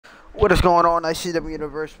What is going on, ICW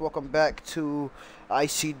Universe? Welcome back to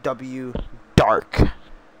ICW Dark.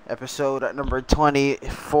 Episode number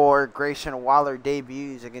 24. Grayson Waller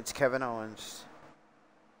debuts against Kevin Owens.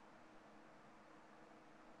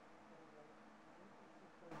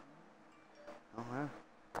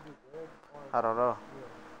 I don't know.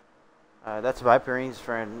 That's Viperine's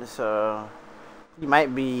friend, so he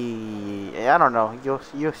might be. I don't know.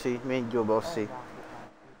 You'll see. Me and you'll both see.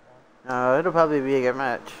 It'll probably be a good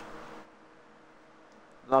match.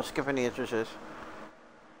 No skipping the entrances.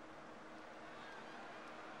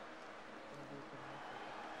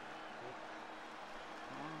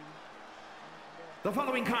 The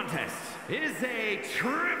following contest is a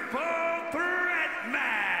triple threat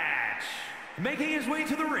match. Making his way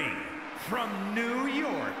to the ring from New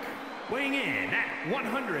York, weighing in at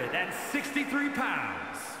 163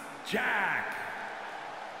 pounds, Jack.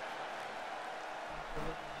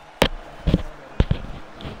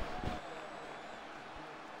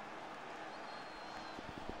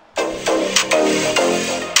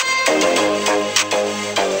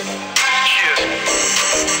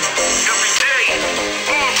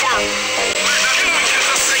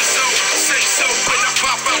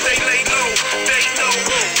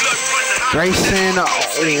 Grayson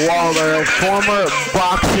Waller, former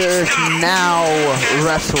boxer, now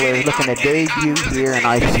wrestler, looking to debut here in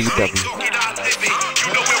ICW.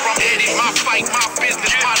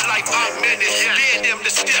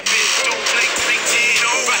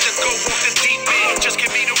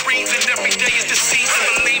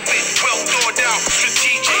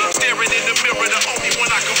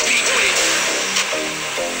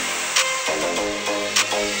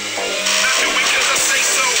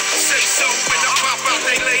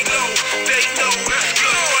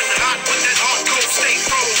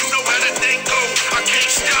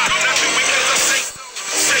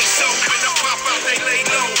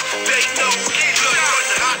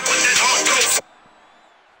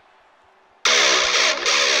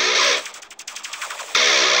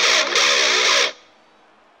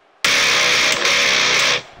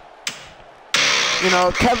 You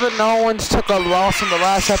know, Kevin Owens took a loss in the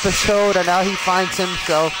last episode, and now he finds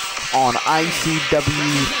himself on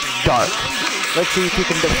ICW Dark. Let's see if he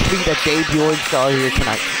can defeat a debuting star here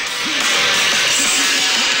tonight.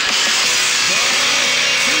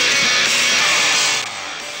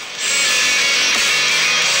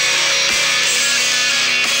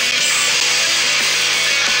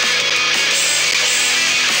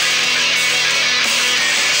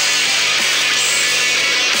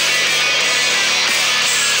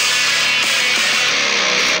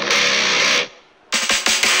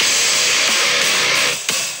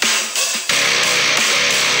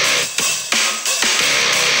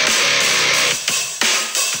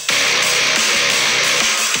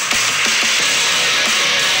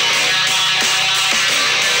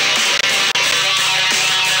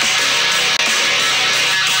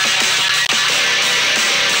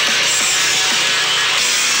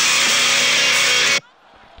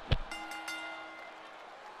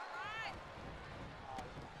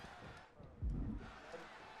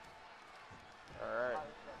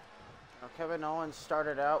 Kevin Owens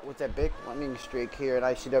started out with a big winning streak here at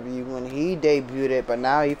ICW when he debuted it, but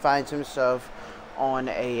now he finds himself on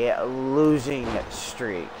a losing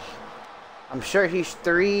streak. I'm sure he's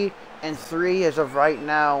 3-3 as of right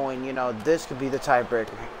now, and you know, this could be the tiebreaker.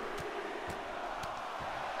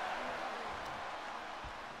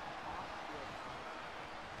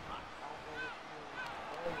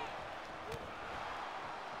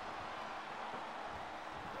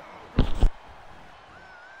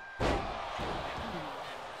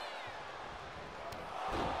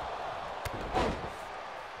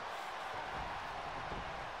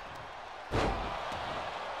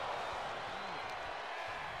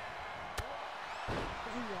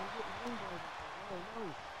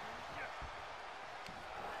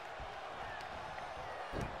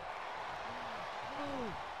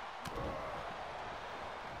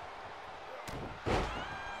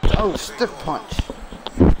 Oh, stiff punch.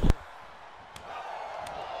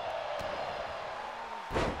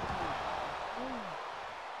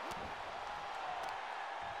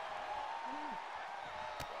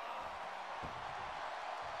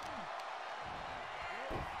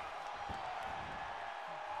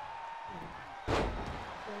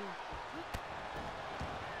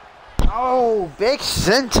 Oh, big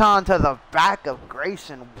senton to the back of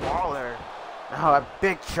Grayson Waller. Oh, a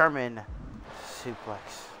big German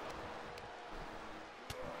suplex.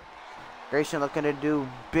 Grayson looking to do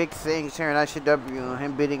big things here in ICW.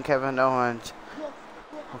 Him beating Kevin Owens.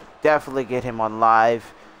 Definitely get him on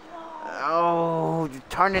live. Oh,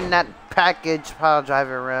 turning that package pile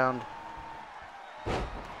driver around.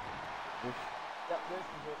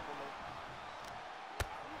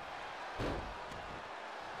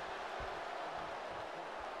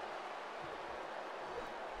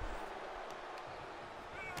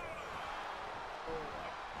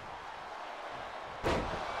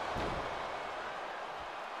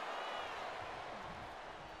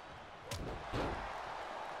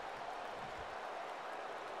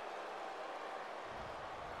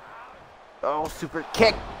 Oh, super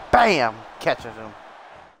kick. Bam! Catches him.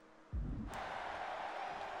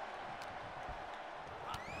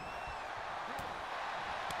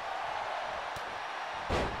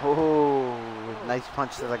 Oh, nice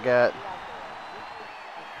punch to the gut.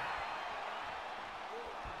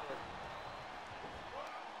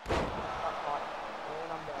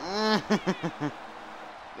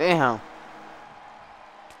 Damn.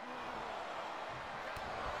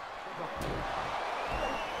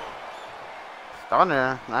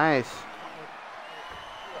 Stunner, nice.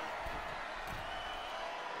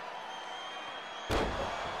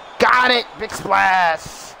 Got it! Big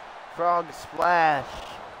splash! Frog splash.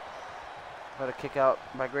 What a kick out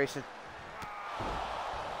by Grayson.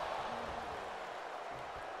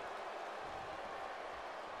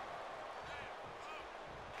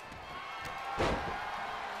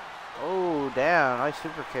 Oh, damn, nice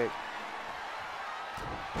super kick.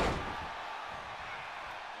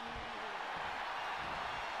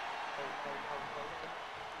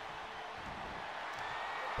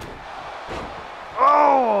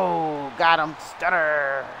 Oh, got him,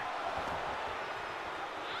 stunner.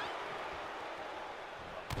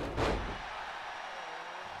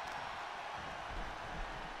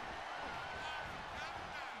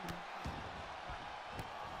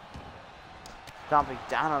 Stomping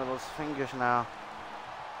down on those fingers now.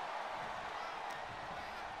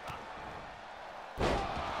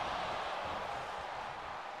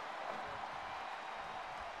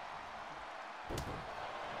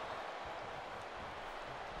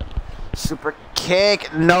 Super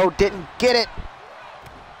kick. No, didn't get it.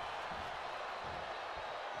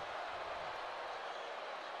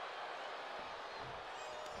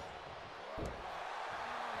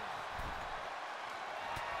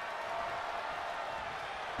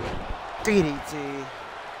 DDT.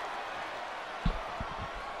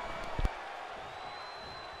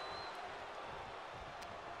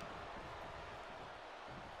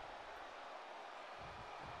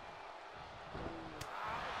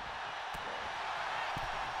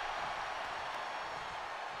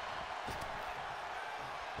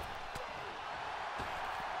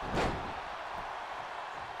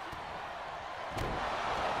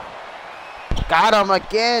 Got him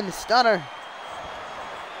again, stunner.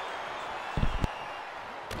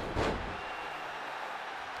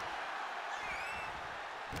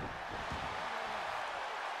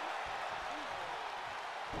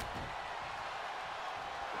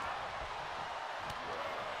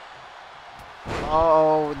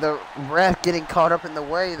 Oh, the ref getting caught up in the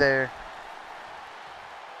way there.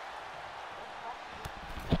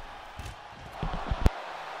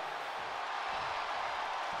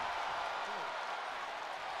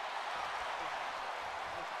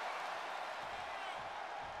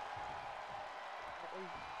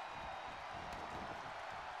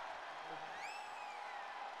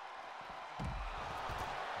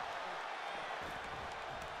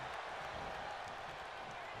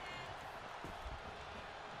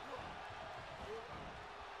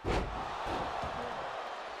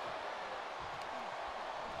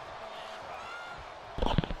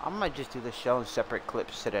 I might just do the show in separate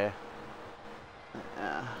clips today.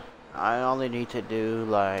 I only need to do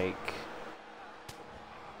like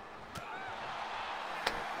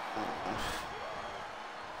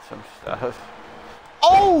some stuff.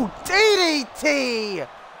 Oh, DDT!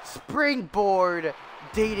 Springboard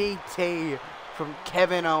DDT from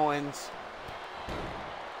Kevin Owens.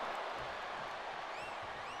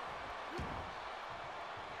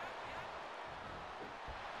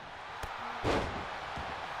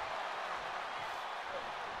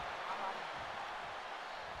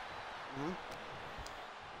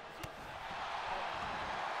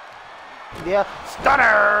 Yeah,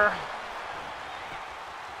 stunner!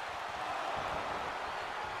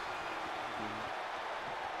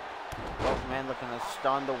 Both men looking to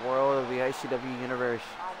stun the world of the ICW universe.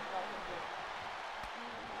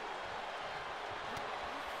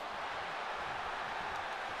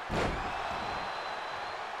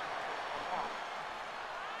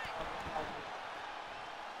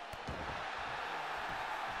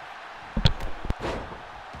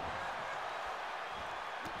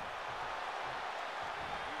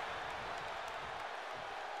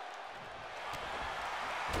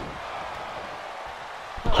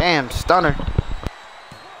 Damn, stunner.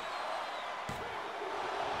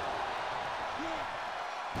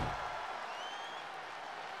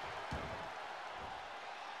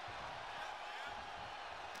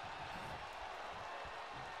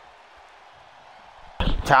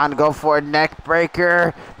 Trying to go for a neck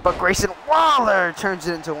breaker, but Grayson Waller turns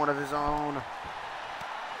it into one of his own.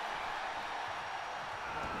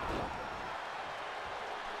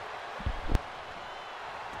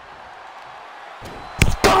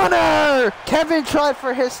 Stunner! Kevin tried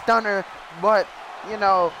for his stunner, but, you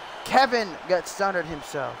know, Kevin got stunnered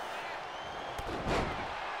himself.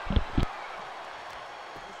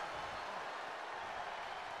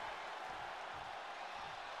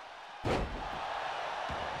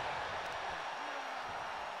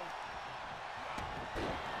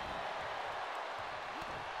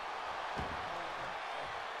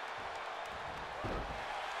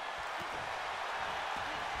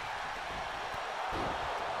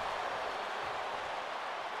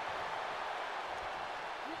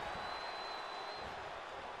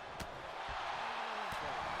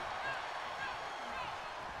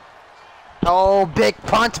 Oh, big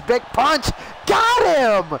punch, big punch.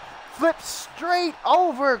 Got him! Flip straight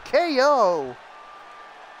over KO.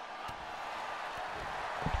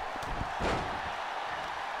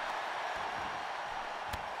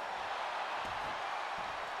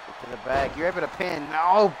 Get to the back. You're able to pin.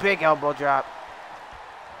 Oh, big elbow drop.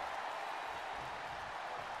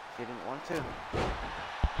 She didn't want to.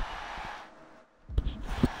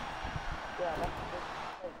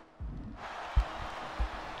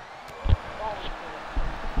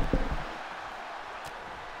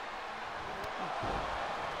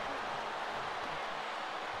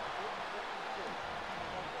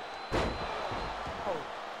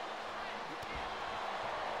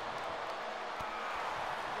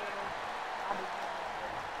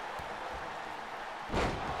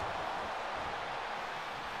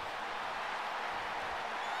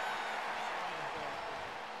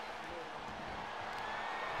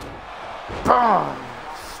 Boom!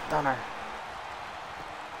 Stunner.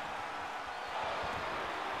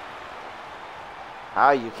 How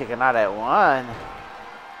are you kicking out at one?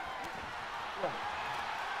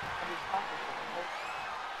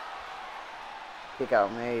 Kick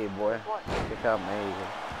out me, boy. Kick out me.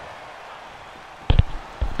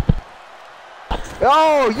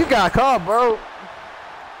 Oh, you got caught, bro.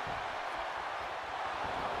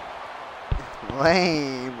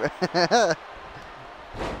 Lame.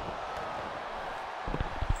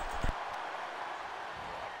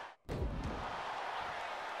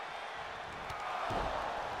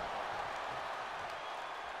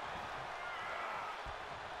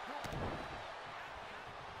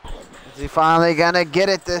 Is he finally gonna get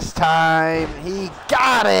it this time? He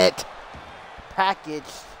got it! Packaged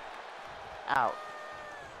out.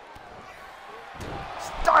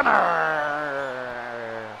 Stunner!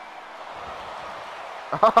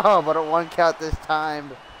 Oh, but a 1 count this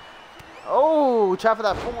time. Oh, try for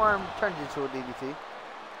that forearm. Turned into a DDT.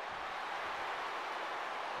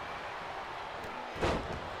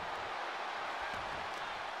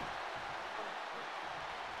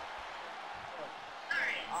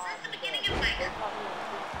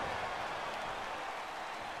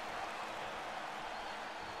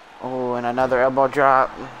 Oh, and another elbow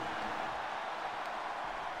drop.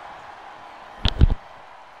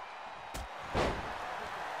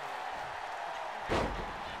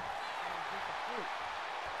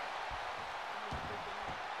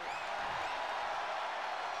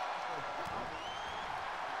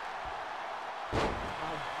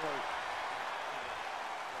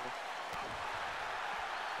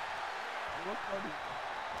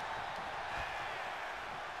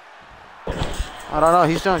 I don't know,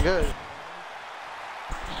 he's doing good.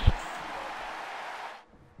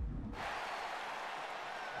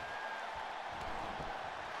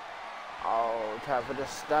 Oh, try for the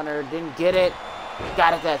stunner, didn't get it.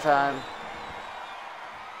 Got it that time.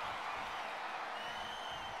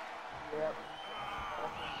 Yep.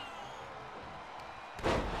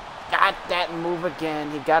 Got that move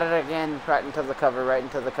again. He got it again, right into the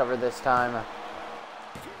cover this time.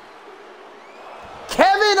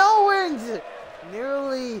 Kevin Owens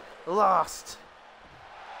nearly lost.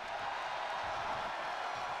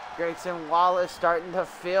 Grayson Waller starting to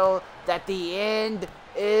feel that the end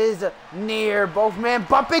is near. Both men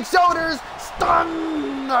bumping shoulders.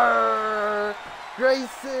 Stunner!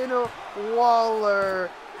 Grayson Waller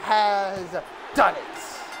has done it.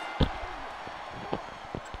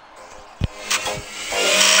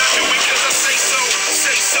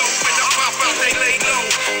 They know,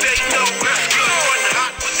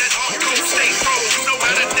 you know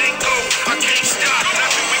how to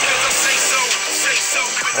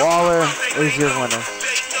is your winner.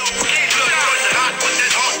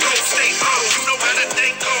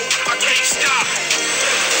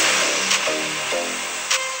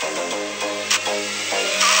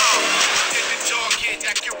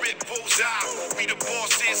 We the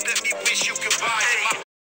bosses, let me wish you goodbye.